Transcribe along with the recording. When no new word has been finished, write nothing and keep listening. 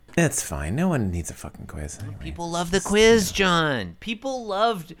It's fine. No one needs a fucking quiz. Anyway. People love the quiz, John. People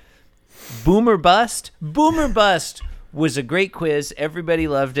loved Boomer Bust. Boomer Bust was a great quiz. Everybody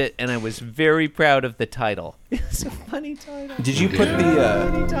loved it, and I was very proud of the title. It's a funny title. Did you put the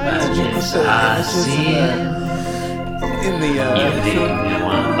images in the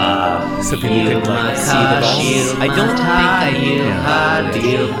so people could like see the balls? I don't think I did.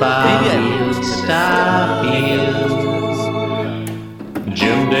 Maybe I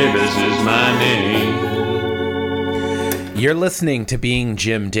Jim Davis is my name. You're listening to Being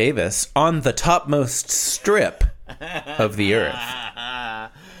Jim Davis on the topmost strip of the earth.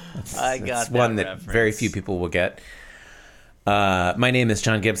 That's one that reference. very few people will get. My name is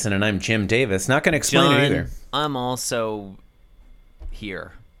John Gibson, and I'm Jim Davis. Not going to explain John, it either. I'm also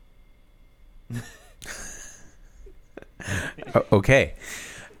here. Okay.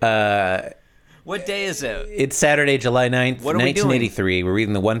 What day is it? It's Saturday, July 9th, What are we doing? 1983. We're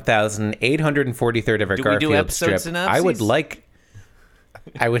reading the 1,843rd of our Do we do Garfield episode strip. synopses?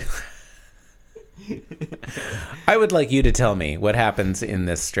 I would like you to tell me what happens in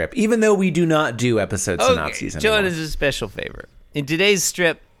this strip, even though we do not do episode synopses anymore. John is a special favor. In today's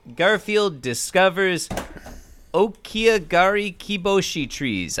strip, Garfield discovers Okiagari Kiboshi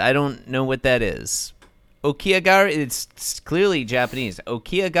trees. I don't know what that is. Okiagari, it's clearly Japanese.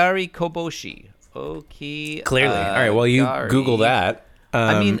 Okiagari Koboshi. Clearly. All right, well, you Google that.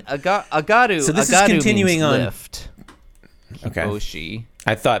 Agadu. So this is Agadu continuing means on- lift. Okay. Kiboshi.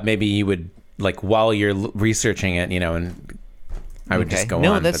 I thought maybe you would, like, while you're researching it, and I would just go on.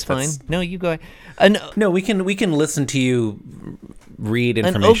 No, that's but fine. No, you go. No, we can listen to you read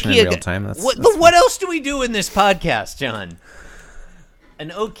information in real time. What That's what else do we do in this podcast, John? An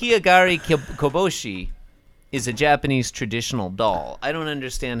Okiagari Koboshi is a Japanese traditional doll. I don't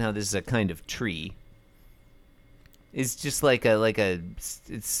understand how this is a kind of tree. It's just like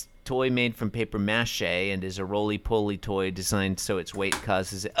it's toy made from paper mache and is a roly-poly toy designed so its weight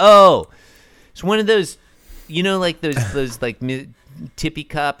causes it. Oh, it's one of those, like those like tippy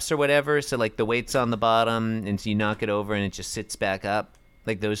cups or whatever. So like the weight's on the bottom and so you knock it over and it just sits back up,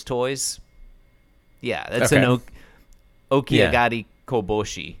 like those toys. Yeah, that's Okay. an Okiagari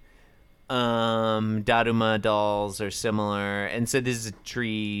Koboshi. Daruma dolls are similar, and so this is a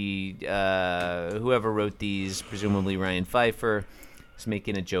tree. Whoever wrote these, presumably Ryan Pfeiffer, is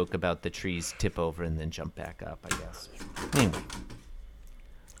making a joke about the trees tip over and then jump back up, I guess. Anyway,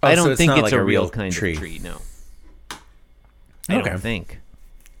 I so don't it's think not it's like a a real real kind tree. of tree. No, I Okay. don't think.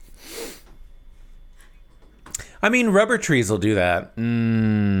 I mean, rubber trees will do that.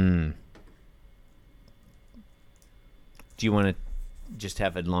 Do you want to just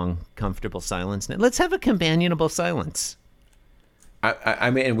have a long, comfortable silence now? Let's have a companionable silence. I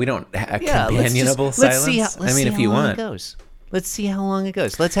mean, we don't have Yeah, companionable silence. I mean, if you want. Let's see how long it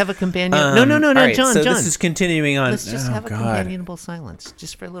goes. Let's have a companion. No, all right, John. So John. this is continuing on. Let's just have a God. companionable silence,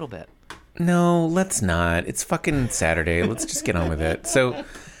 just for a little bit. No, let's not. It's fucking Saturday. Let's just get on with it. So,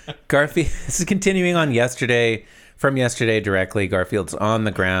 Garfield, this is continuing on from yesterday directly. Garfield's on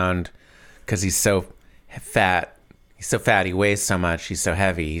the ground because he's so fat. He's so fat. He weighs so much. He's so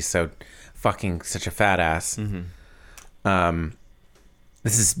heavy. He's so fucking such a fat ass. Mm-hmm.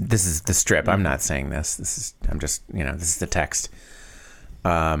 This is the strip. I'm not saying this. I'm just, this is the text.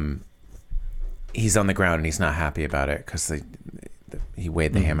 He's on the ground and he's not happy about it because he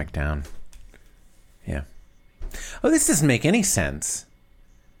weighed the hammock down. Yeah. Oh, this doesn't make any sense.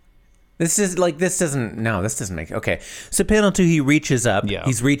 This doesn't make, okay. So panel 2, he reaches up. Yeah.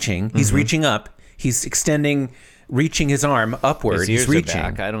 He's reaching. He's reaching up. He's reaching his arm upward. His ears He's reaching.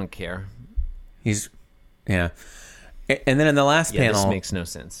 are back. I don't care. Yeah. And then in the last Yeah, panel, this makes no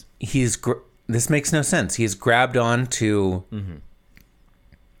sense. this makes no sense. He's grabbed onto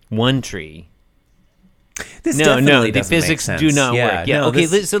One tree. this. No, definitely the doesn't make physics sense. do not work. Yeah. no, Okay,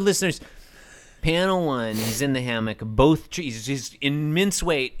 this- so listeners, panel 1, he's in the hammock. Both trees, his immense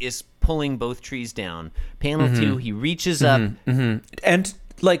weight is pulling both trees down. Panel 2, he reaches up. and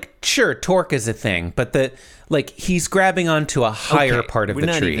sure, torque is a thing, but he's grabbing onto a higher Okay, part of the we're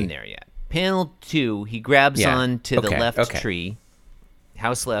tree. not even there yet. Panel 2, he grabs Yeah. on to the Okay, left okay. tree.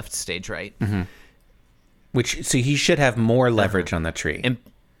 House left, stage right. So he should have more leverage on the tree.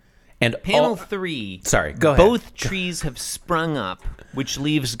 And panel all- 3, Sorry, go ahead. both trees have sprung up, which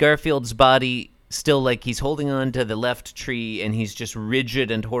leaves Garfield's body still like he's holding on to the left tree and he's just rigid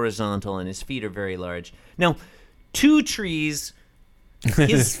and horizontal and his feet are very large. Now, 2 trees,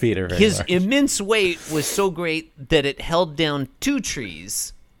 His feet are very his large. immense weight was so great that it held down 2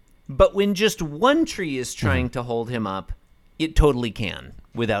 trees. But when just one tree is trying to hold him up, It totally can,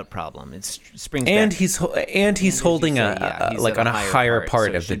 without problem. It springs And back. he's holding As you say, he's like at on a higher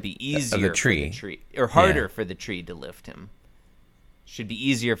part so of it should the be easier of the tree. for the tree, or harder for the tree to lift him. Should be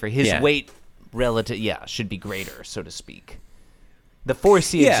easier for his Yeah. weight relative. Yeah, should be greater, so to speak. The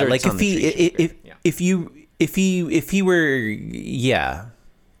force he exerts like on the tree should be greater. if he were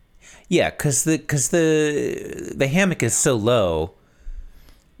because the hammock is so low,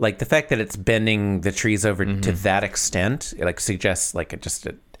 like the fact that it's bending the trees over to that extent, it like suggests like just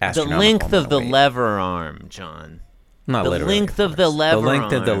an The astronomical length of amount the weight. lever arm, John. Not The literally, length of of the course. lever the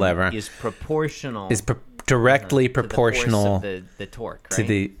length of the arm lever is proportional is directly to the force proportional of the torque, right?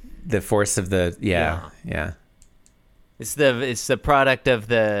 to the force of the yeah. It's the product of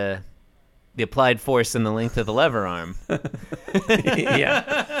the applied force and the length of the lever arm. Yeah.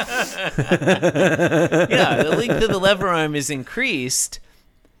 Yeah, the length of the lever arm is increased.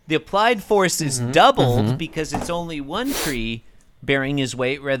 The applied force is doubled because it's only one tree bearing his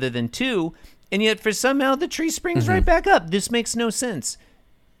weight rather than two, and yet for somehow the tree springs right back up. This makes no sense.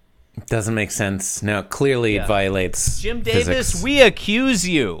 Doesn't make sense. No, clearly it violates Jim Davis, physics. we accuse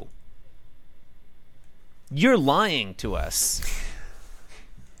you. You're lying to us.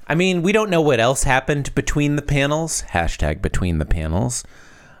 I mean, we don't know what else happened between the panels. # between the panels.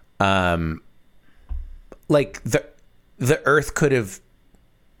 Like the Earth could have,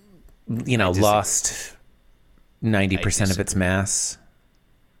 lost 90% of its mass.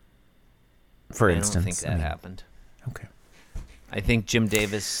 For instance, I don't think that happened. Okay. I think Jim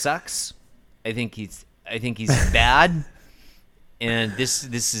Davis sucks. I think he's bad, and this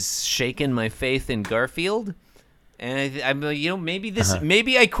is shaken my faith in Garfield. And I'm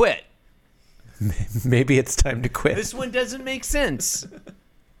maybe I quit. Maybe it's time to quit. This one doesn't make sense.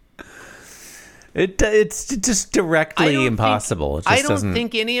 It's just directly impossible. It just I don't doesn't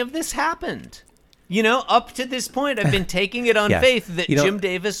think any of this happened. Up to this point, I've been taking it on Yeah. faith that You don't- Jim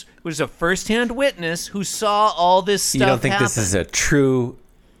Davis was a first-hand witness who saw all this stuff You don't think happen. this is a true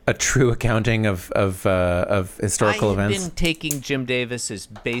accounting of historical I have events? been taking Jim Davis as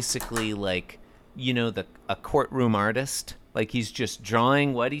basically like, a courtroom artist. Like he's just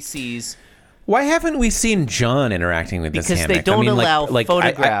drawing what he sees. Why haven't we seen John interacting with this Because hammock? they don't allow like,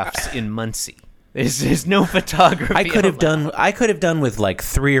 photographs in Muncie. There's no photography. I could have allowed. done with like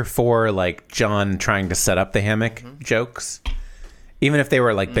 3 or 4 like John trying to set up the hammock jokes, even if they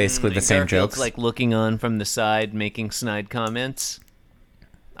were like basically the same Garfield's jokes. like looking on from the side, making snide comments.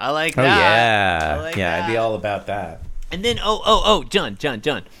 I like Oh that. yeah, I like I'd be that. all about that. And then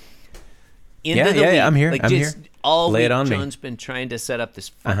John. Yeah, I'm here, Like I'm just here. all Lay week, it on me. John's been trying to set up this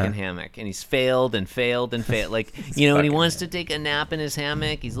fucking hammock, and he's failed and failed and failed. Like and he fucking wants to take a nap in his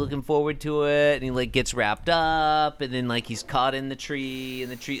hammock. He's looking forward to it, and he like gets wrapped up, and then like he's caught in the tree,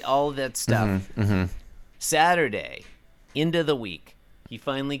 all of that stuff. Saturday, end of the week, he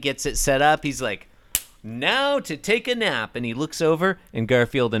finally gets it set up. He's like, now to take a nap, and he looks over, and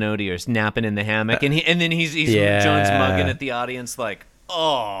Garfield and Odie are napping in the hammock, and then he's Yeah. John's mugging at the audience like,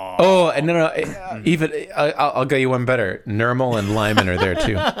 oh. Oh, and no, even I'll go you one better. Nermal and Lyman are there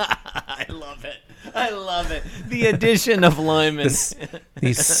too. I love it. The addition of Lyman.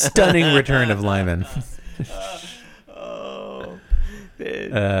 The stunning return of Lyman.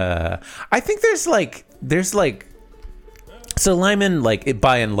 I think there's like so Lyman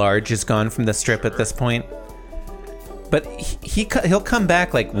by and large is gone from the strip at this point, but he'll come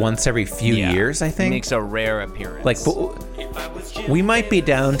back like once every few years. I He think makes a rare appearance. like we might be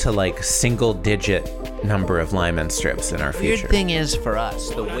down to like single digit number of Lyman strips in our Weird future. thing is for us,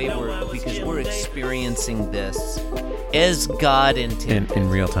 the way because we're experiencing this as God intended. in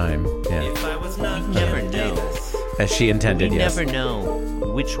real time, yeah, We never know. as she intended. We Yes. never know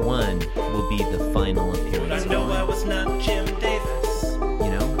which one will be the final appearance.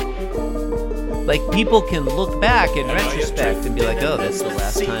 Like people can look back in retrospect and be like, "Oh, that's the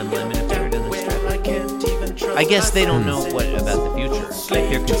last time Lyman appeared in the strip." I guess they don't know what about the future. Like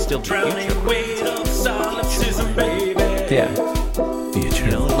there could still be future. Yeah.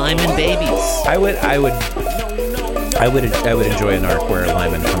 Future. Lyman babies. I would enjoy an arc where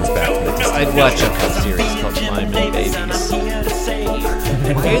Lyman comes back from the distance. I'd watch a whole series called Lyman Babies.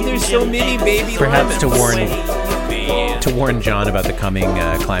 Why are there so many baby Perhaps to Lymans? warn John about the coming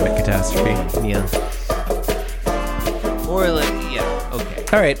climate catastrophe. Yeah. Or okay.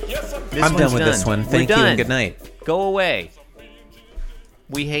 All right, This I'm done one's with this one. We're Thank you done. and good night. Go away.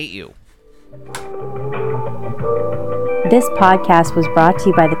 We hate you. This podcast was brought to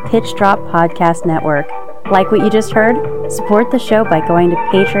you by the Pitch Drop Podcast Network. Like what you just heard? Support the show by going to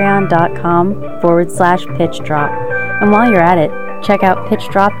patreon.com/pitchdrop. And while you're at it, check out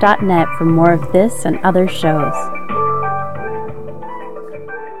pitchdrop.net for more of this and other shows.